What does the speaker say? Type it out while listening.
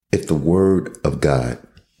If the Word of God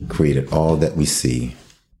created all that we see,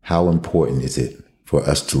 how important is it for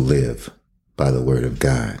us to live by the Word of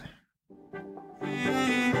God?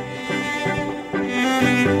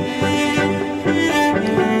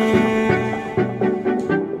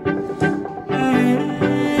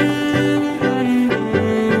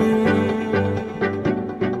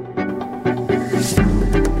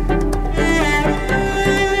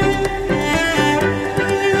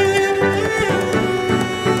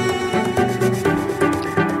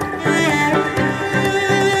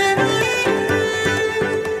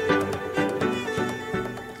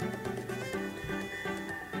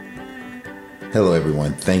 Hello,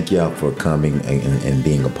 everyone. Thank y'all for coming and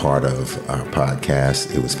being a part of our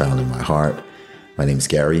podcast. It was found in my heart. My name is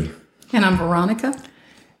Gary. And I'm Veronica.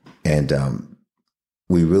 And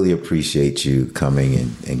we really appreciate you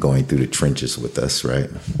coming and going through the trenches with us, right?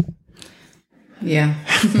 Yeah.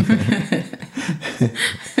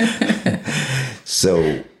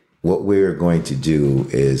 So what we're going to do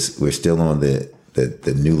is we're still on the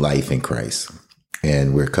new life in Christ,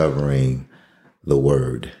 and we're covering the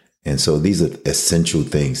Word. And so these are essential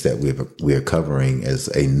things that we are covering as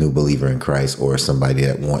a new believer in Christ or somebody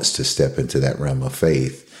that wants to step into that realm of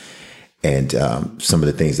faith. And some of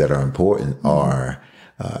the things that are important are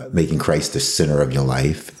making Christ the center of your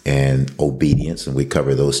life and obedience. And we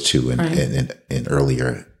cover those two in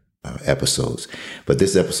earlier episodes. But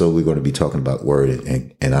this episode, we're going to be talking about Word.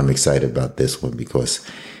 And I'm excited about this one because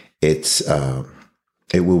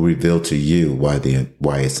it will reveal to you why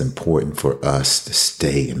it's important for us to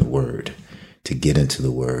stay in the Word, to get into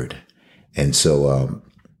the Word. And so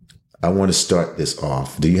I want to start this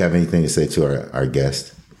off. Do you have anything to say to our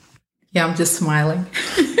guest? Yeah, I'm just smiling.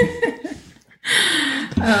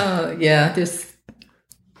 Just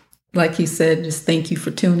like you said, just thank you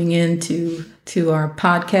for tuning in to our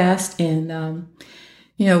podcast. And,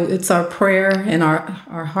 it's our prayer and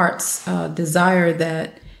our heart's desire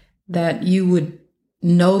that you would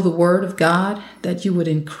know the Word of God, that you would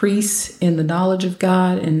increase in the knowledge of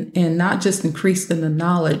God, and not just increase in the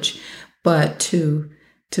knowledge, but to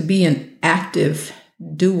be an active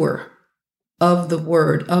doer of the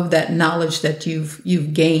Word, of that knowledge that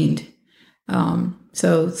you've gained.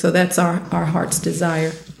 So that's our heart's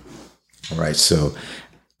desire. All right. So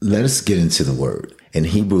let us get into the Word. In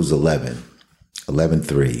Hebrews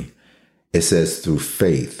 11:3, it says, through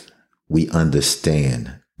faith, we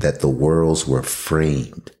understand that the worlds were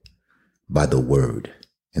framed by the Word.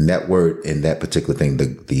 And that word, in that particular thing,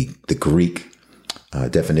 the Greek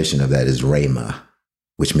definition of that is rhema,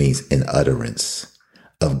 which means an utterance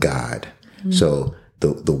of God. Mm-hmm. So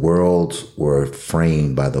the worlds were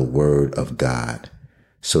framed by the Word of God,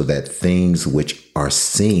 so that things which are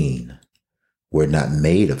seen were not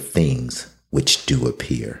made of things which do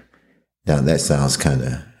appear. Now that sounds kind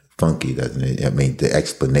of funky, doesn't it? I mean, the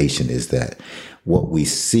explanation is that what we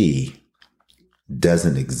see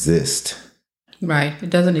doesn't exist. Right. It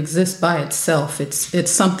doesn't exist by itself.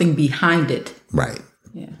 It's something behind it. Right.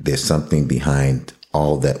 Yeah. There's something behind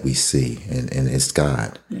all that we see, and it's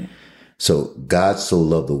God. Yeah. So God so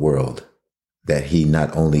loved the world that he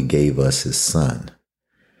not only gave us his Son,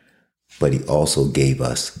 but he also gave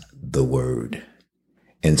us the Word.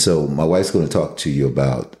 And so my wife's going to talk to you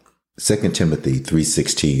about 2 Timothy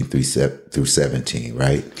 3:16 through 17,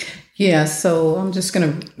 right? Yeah, so I'm just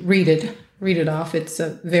going to read it off. It's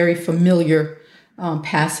a very familiar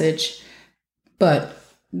passage, but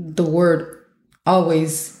the Word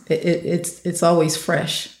always, it's always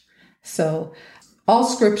fresh. So all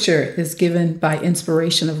Scripture is given by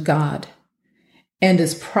inspiration of God and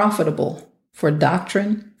is profitable for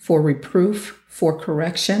doctrine, for reproof, for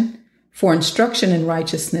correction, for instruction in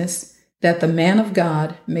righteousness, that the man of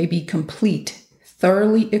God may be complete,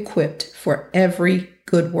 thoroughly equipped for every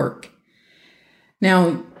good work.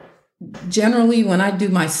 Now, generally, when I do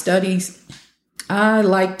my studies, I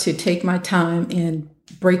like to take my time and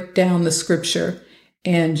break down the Scripture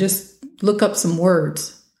and just look up some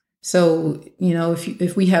words. So,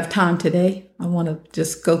 if we have time today, I want to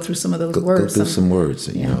just go through some of those words. Go through some words,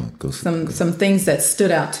 some things that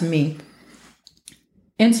stood out to me.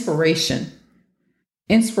 Inspiration.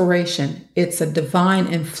 Inspiration, it's a divine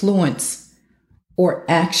influence or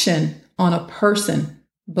action on a person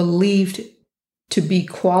believed to be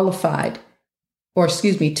qualified,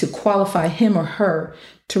 to qualify him or her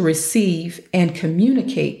to receive and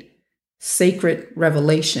communicate sacred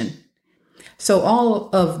revelation. So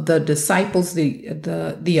all of the disciples,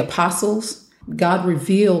 the apostles, God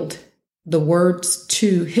revealed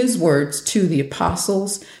his words to the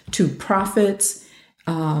apostles, to prophets,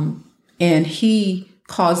 and he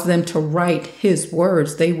caused them to write his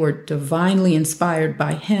words. They were divinely inspired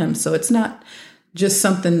by him. So it's not just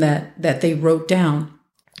something that they wrote down.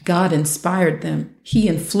 God inspired them. He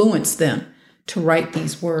influenced them to write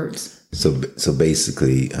these words. So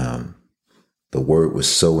basically, the word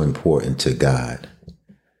was so important to God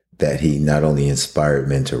that he not only inspired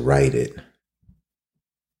men to write it,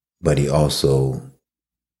 but he also,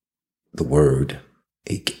 the word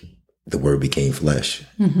became flesh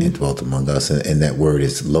and dwelt among us. And that word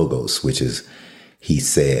is logos, which is he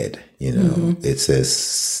said, it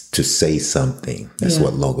says to say something. That's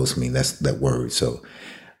what logos mean. That's that word. So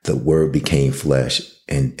the word became flesh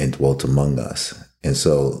and dwelt among us. And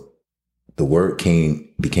so the word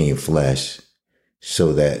became flesh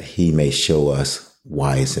so that he may show us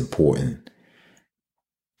why it's important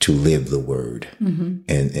to live the word.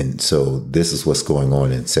 And so this is what's going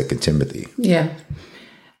on in 2 Timothy. Yeah.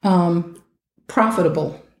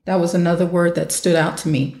 Profitable. That was another word that stood out to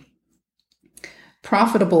me.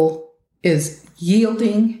 Profitable is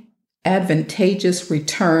yielding advantageous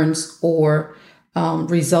returns or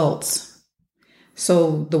results.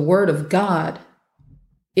 So the word of God,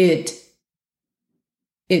 it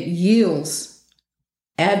yields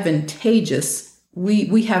advantageous.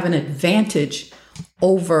 We have an advantage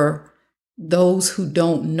over those who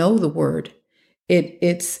don't know the word.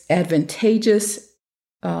 It's advantageous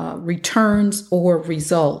returns or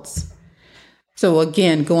results. So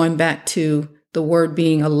again, going back to the word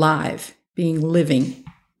being alive, being living,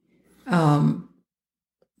 when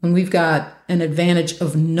we've got an advantage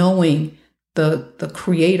of knowing the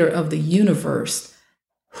creator of the universe,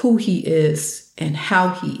 who he is and how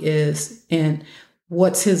he is and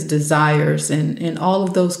what's his desires and all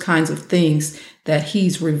of those kinds of things that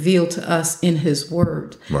he's revealed to us in his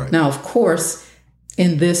word. Right. Now, of course,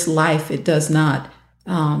 in this life, it does not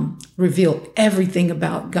reveal everything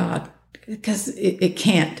about God because it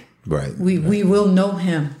can't. Right. We will know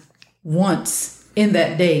him once in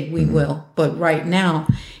that day. We will. But right now,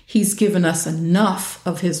 he's given us enough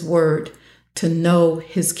of his word to know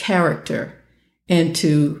his character and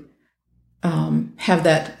to have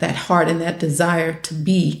that heart and that desire to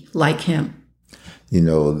be like him.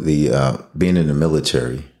 The being in the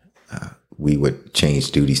military, we would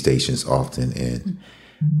change duty stations often, and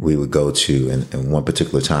we would go to, and one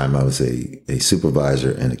particular time I was a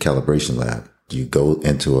supervisor in a calibration lab. You go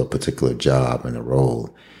into a particular job and a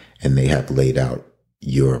role, and they have laid out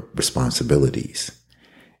your responsibilities.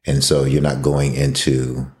 And so you're not going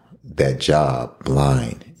into that job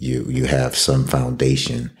blind. You have some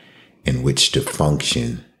foundation in which to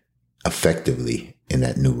function effectively in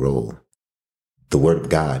that new role. The word of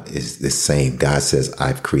God is the same. God says,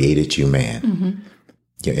 I've created you, man,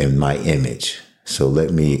 in my image. So let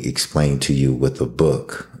me explain to you with a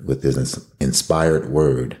book, with this inspired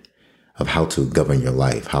word of how to govern your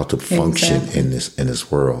life, how to function in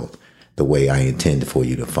this world, the way I intend for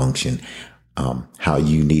you to function, how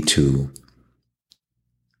you need to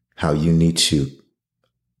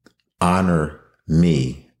honor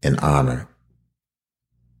me and honor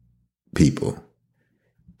people,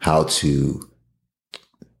 how to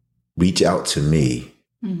reach out to me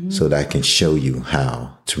so that I can show you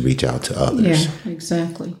how to reach out to others. Yeah,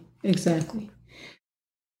 exactly.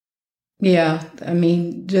 Yeah, I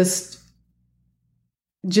mean, just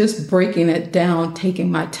breaking it down,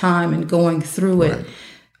 taking my time and going through it,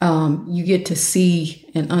 you get to see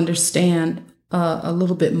and understand a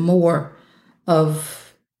little bit more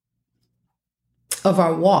of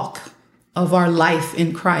our walk, of our life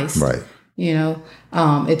in Christ. Right.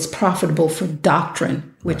 It's profitable for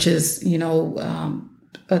doctrine, which is,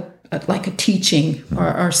 like a teaching or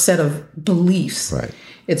a set of beliefs. Right.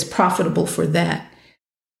 It's profitable for that.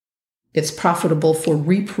 It's profitable for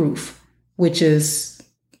reproof, which is,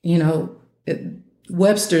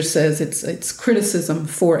 Webster says it's criticism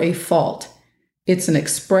for a fault. It's an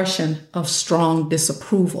expression of strong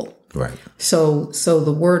disapproval. Right. So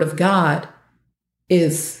the word of God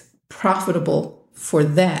is profitable for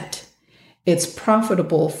that. It's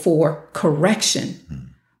profitable for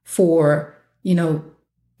correction, for,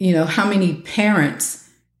 how many parents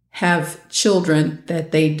have children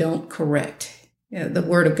that they don't correct. The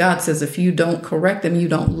word of God says if you don't correct them, you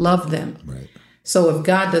don't love them. Right. So if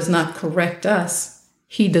God does not correct us,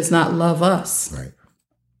 he does not love us. Right.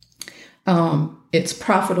 It's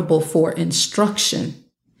profitable for instruction,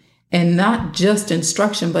 and not just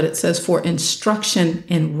instruction, but it says for instruction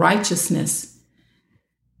in righteousness.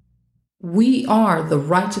 We are the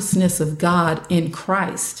righteousness of God in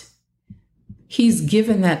Christ. He's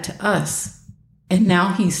given that to us. And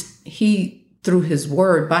now he through his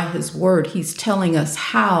word, by his word, he's telling us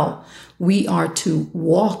how we are to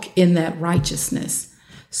walk in that righteousness.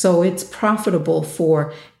 So it's profitable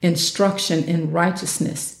for instruction in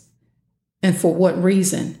righteousness. And for what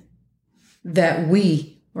reason? That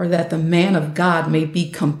the man of God may be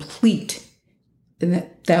complete. And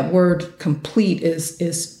that word complete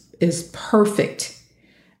is perfect.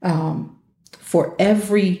 For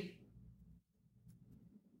every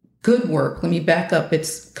good work, let me back up.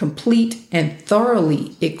 It's complete and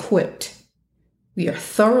thoroughly equipped. We are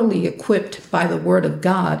thoroughly equipped by the word of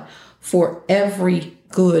God for every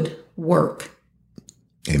good work.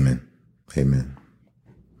 Amen. Amen.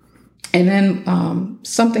 And then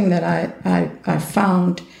something that I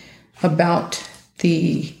found about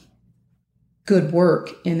the good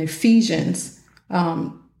work in Ephesians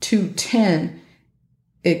 2:10,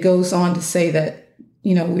 it goes on to say that,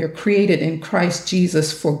 we are created in Christ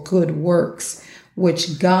Jesus for good works,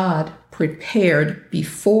 which God prepared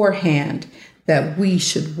beforehand that we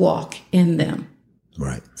should walk in them.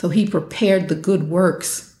 Right. So he prepared the good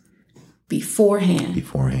works beforehand.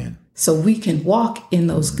 So we can walk in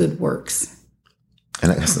those good works.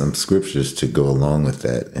 And I got some scriptures to go along with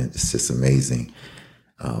that. And it's just amazing.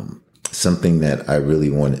 Something that I really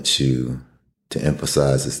wanted to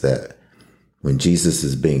emphasize is that when Jesus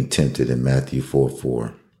is being tempted in Matthew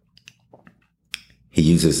 4:4, he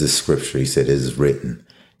uses this scripture. He said, "It is written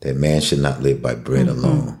that man should not live by bread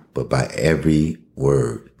alone, but by every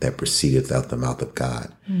word that proceedeth out the mouth of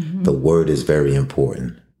God." The word is very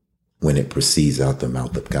important when it proceeds out the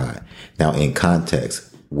mouth of God. Now, in context,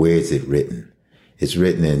 where is it written? It's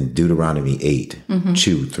written in Deuteronomy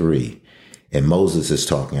 8:2-3. And Moses is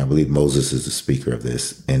talking. I believe Moses is the speaker of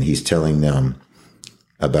this. And he's telling them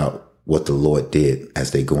about what the Lord did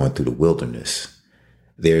as they going through the wilderness.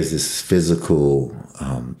 There's this physical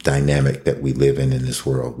dynamic that we live in this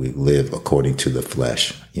world. We live according to the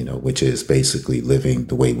flesh, which is basically living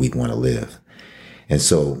the way we want to live. And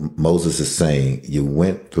so Moses is saying, you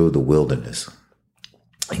went through the wilderness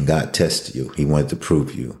and God tested you. He wanted to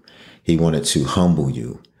prove you. He wanted to humble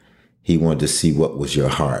you. He wanted to see what was your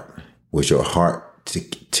heart. Was your heart to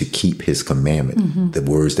keep his commandment, the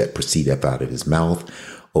words that proceed up out of his mouth,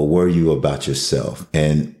 or were you about yourself?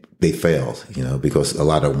 And they failed, because a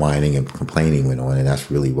lot of whining and complaining went on. And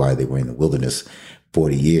that's really why they were in the wilderness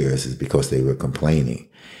 40 years, is because they were complaining.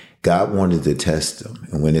 God wanted to test them.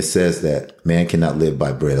 And when it says that man cannot live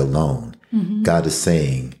by bread alone, God is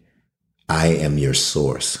saying, I am your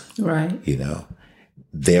source. Right.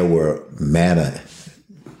 There were manna.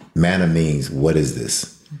 Manna means, what is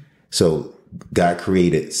this? So God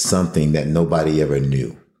created something that nobody ever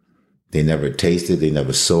knew. They never tasted, they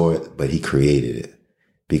never saw it, but he created it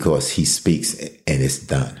because he speaks and it's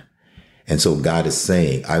done. And so God is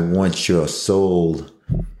saying, I want your soul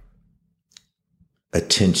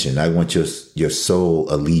attention. I want your soul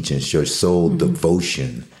allegiance, your soul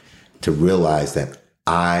devotion to realize that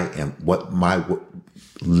I am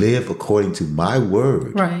live according to my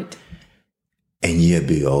word. Right. And you'll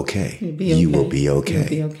be okay. You will be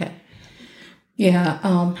okay. You'll be okay.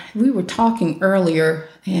 Yeah. We were talking earlier,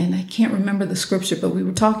 and I can't remember the scripture, but we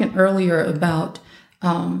were talking earlier about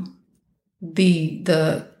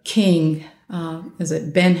the king, is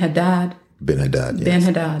it Ben-Hadad? Ben-Hadad, yes.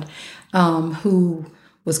 Ben-Hadad, who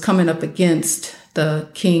was coming up against the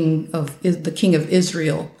king of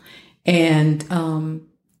Israel. And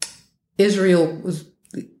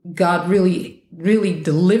God really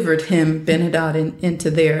delivered him, Ben-Hadad,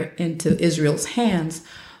 into Israel's hands.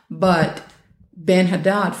 But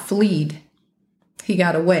Ben-Hadad fled. He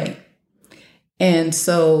got away. And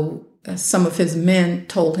so some of his men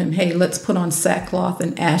told him, hey, let's put on sackcloth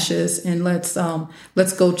and ashes and let's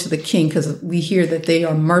go to the king, because we hear that they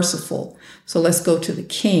are merciful. So let's go to the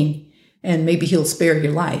king and maybe he'll spare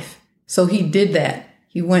your life. So he did that.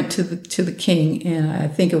 He went to the king, and I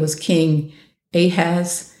think it was King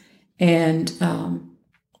Ahaz. And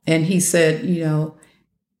he said,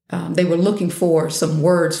 they were looking for some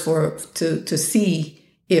words to see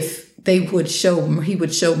if he would show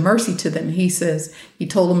mercy to them. He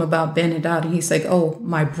told them about Ben-Hadad, and he's like, oh,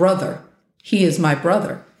 my brother, he is my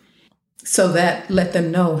brother. So that let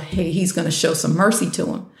them know, hey, he's going to show some mercy to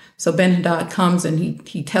him. So Ben-Hadad comes and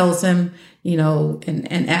he tells him,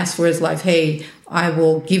 and asks for his life. Hey, I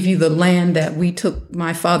will give you the land that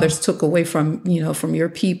my fathers took away from your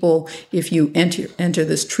people if you enter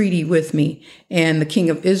this treaty with me. And the king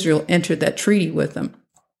of Israel entered that treaty with them.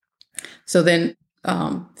 So then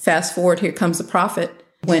fast forward, here comes the prophet,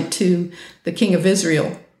 went to the king of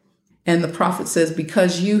Israel. And the prophet says,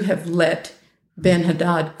 because you have let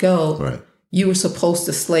Ben-Hadad go, right, you were supposed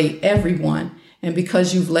to slay everyone. And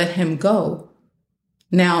because you've let him go,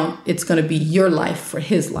 now it's going to be your life for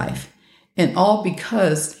his life. And all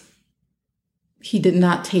because he did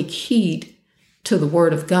not take heed to the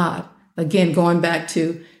word of God. Again, going back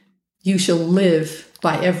to, you shall live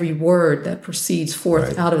by every word that proceeds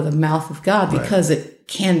forth out of the mouth of God, because it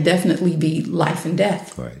can definitely be life and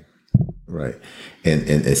death. Right. Right. And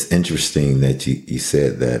it's interesting that you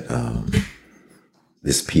said that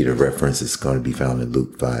this Peter reference is going to be found in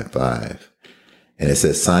Luke 5:5. And it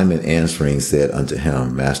says, Simon answering said unto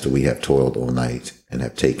him, Master, we have toiled all night and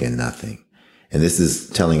have taken nothing. And this is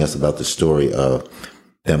telling us about the story of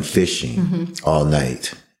them fishing all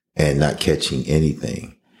night and not catching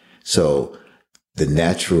anything. So the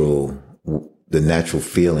natural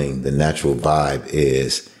feeling, the natural vibe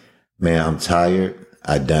is, man, I'm tired.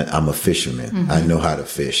 I'm a fisherman. I know how to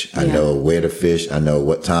fish. I know where to fish. I know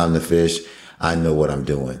what time to fish. I know what I'm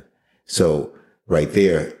doing. So right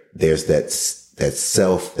there, there's that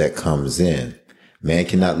self that comes in. Man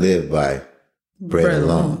cannot live by bread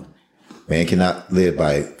alone. Man cannot live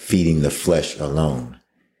by feeding the flesh alone.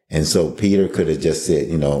 And so Peter could have just said,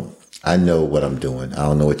 I know what I'm doing. I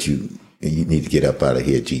don't know what you need to get up out of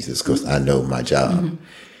here, Jesus, because I know my job.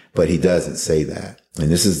 But he doesn't say that. And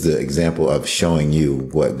this is the example of showing you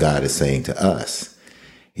what God is saying to us.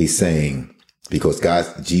 He's saying, because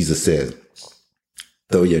Jesus said,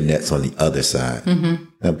 throw your nets on the other side.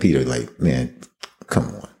 Now Peter man, come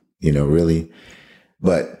on, really?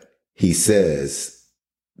 But he says,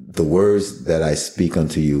 the words that I speak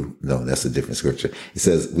unto you, no, that's a different scripture. He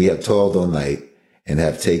says, we have toiled all night and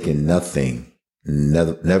have taken nothing.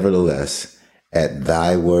 Nevertheless, at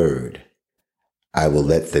thy word, I will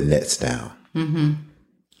let the nets down.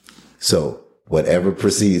 So whatever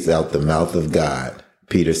proceeds out the mouth of God,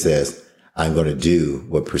 Peter says, I'm going to do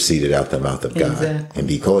what proceeded out the mouth of God. Exactly. And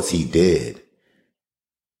because he did,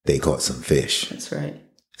 they caught some fish. That's right.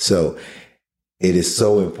 So it is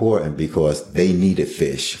so important because they needed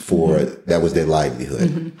fish that was their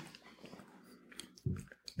livelihood.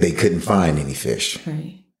 They couldn't find any fish.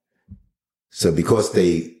 Right. So because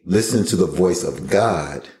they listened to the voice of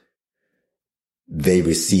God, they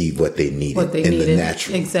received what they needed the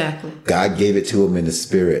natural. Exactly. God gave it to them in the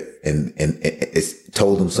spirit and it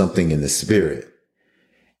told them something in the spirit,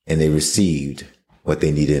 and they received what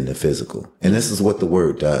they needed in the physical. And this is what the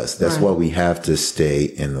word does. That's why we have to stay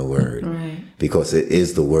in the word, because it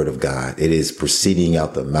is the word of God. It is proceeding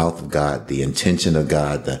out the mouth of God, the intention of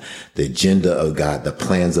God, the agenda of God, the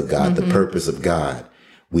plans of God, the purpose of God.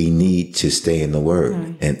 We need to stay in the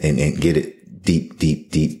word and get it deep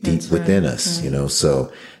within us,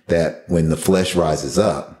 so that when the flesh rises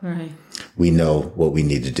up, we know what we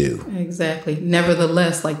need to do. Exactly.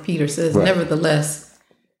 Nevertheless, like Peter says, nevertheless,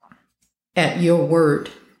 at your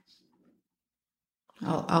word,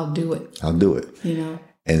 I'll do it. I'll do it.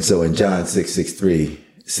 And so in John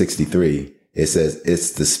 6:63, it says,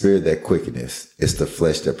 it's the spirit that quickeneth, it's the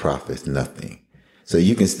flesh that profiteth nothing. So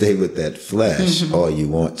you can stay with that flesh all you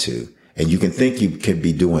want to. And you can think you can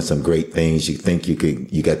be doing some great things. You think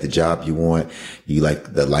you got the job you want. You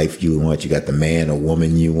like the life you want. You got the man or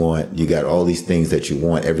woman you want. You got all these things that you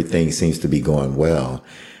want. Everything seems to be going well.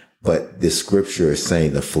 But the scripture is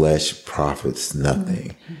saying the flesh profits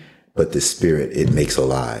nothing, but the spirit, it makes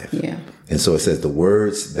alive. Yeah. And so it says, the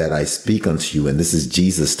words that I speak unto you, and this is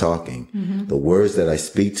Jesus talking, the words that I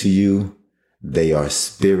speak to you, they are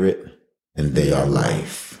spirit and they are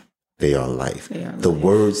life. They are life. The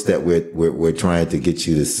words that we're trying to get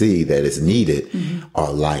you to see that is needed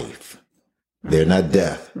are life. They're not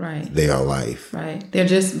death. Right. They are life. Right.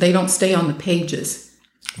 They don't stay on the pages.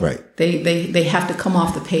 Right. They have to come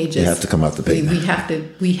off the pages. They have to come off the pages.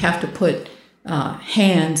 We have to put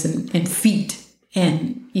hands and feet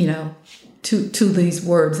and to these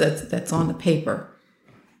words that's on the paper.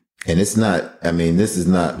 And it's not. I mean, this is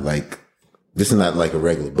not like a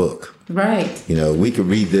regular book. Right. We could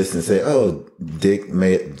read this and say, oh, Dick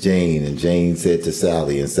met Jane, and Jane said to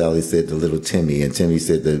Sally, and Sally said to little Timmy, and Timmy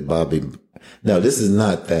said to Bobby. No, this is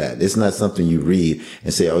not that. It's not something you read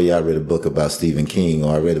and say, oh yeah, I read a book about Stephen King,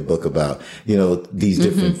 or I read a book about, these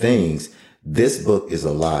different things. This book is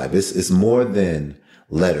alive. It's more than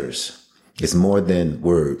letters. It's more than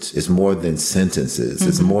words. It's more than sentences.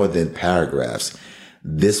 It's more than paragraphs.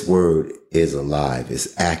 This word is alive.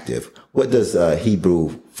 It's active. What does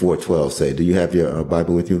Hebrew 4:12 say? Do you have your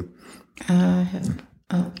Bible with you?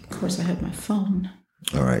 Of course, I have my phone.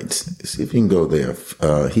 All right. See if you can go there.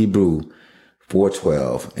 Hebrew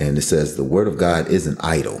 4:12, and it says, the word of God isn't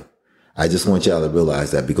idle. I just want y'all to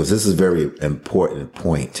realize that, because this is a very important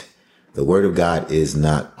point. The word of God is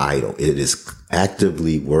not idle. It is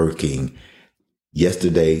actively working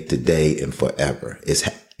yesterday, today, and forever.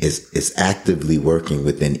 It's actively working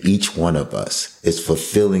within each one of us. It's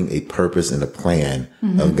fulfilling a purpose and a plan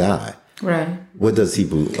of God. Right. What does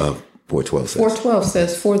Hebrew 4:12 say? 4:12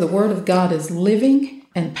 says, "For the word of God is living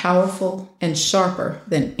and powerful and sharper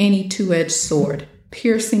than any two-edged sword,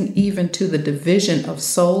 piercing even to the division of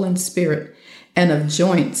soul and spirit, and of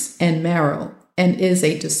joints and marrow, and is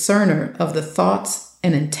a discerner of the thoughts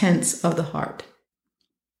and intents of the heart."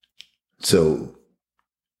 So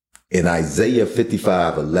in Isaiah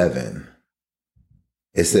 55:11,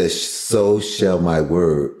 it says, "So shall my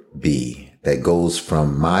word be that goes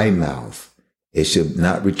from my mouth. It shall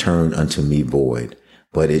not return unto me void,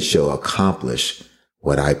 but it shall accomplish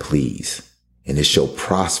what I please, and it shall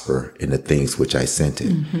prosper in the things which I sent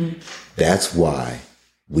it." Mm-hmm. That's why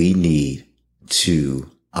we need to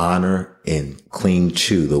honor and cling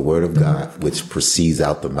to the word of God, which proceeds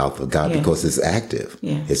out the mouth of God, because it's active.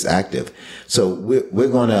 Yeah. It's active. So we're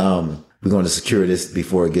going to secure this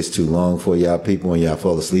before it gets too long for y'all people and y'all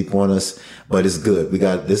fall asleep on us, but it's good.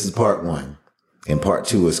 This is part 1 and part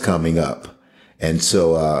 2 is coming up. And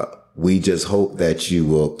so, we just hope that you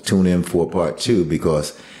will tune in for part 2,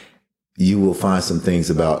 because you will find some things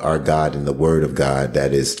about our God and the word of God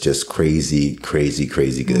that is just crazy, crazy,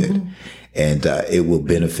 crazy good. Mm-hmm. And, it will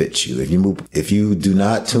benefit you. If you do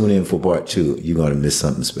not tune in for part 2, you're going to miss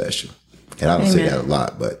something special. And I don't say that a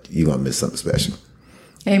lot, but you're going to miss something special.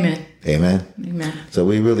 Amen. Amen. Amen. So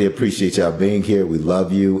we really appreciate y'all being here. We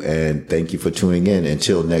love you and thank you for tuning in.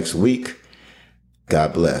 Until next week,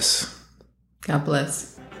 God bless. God bless.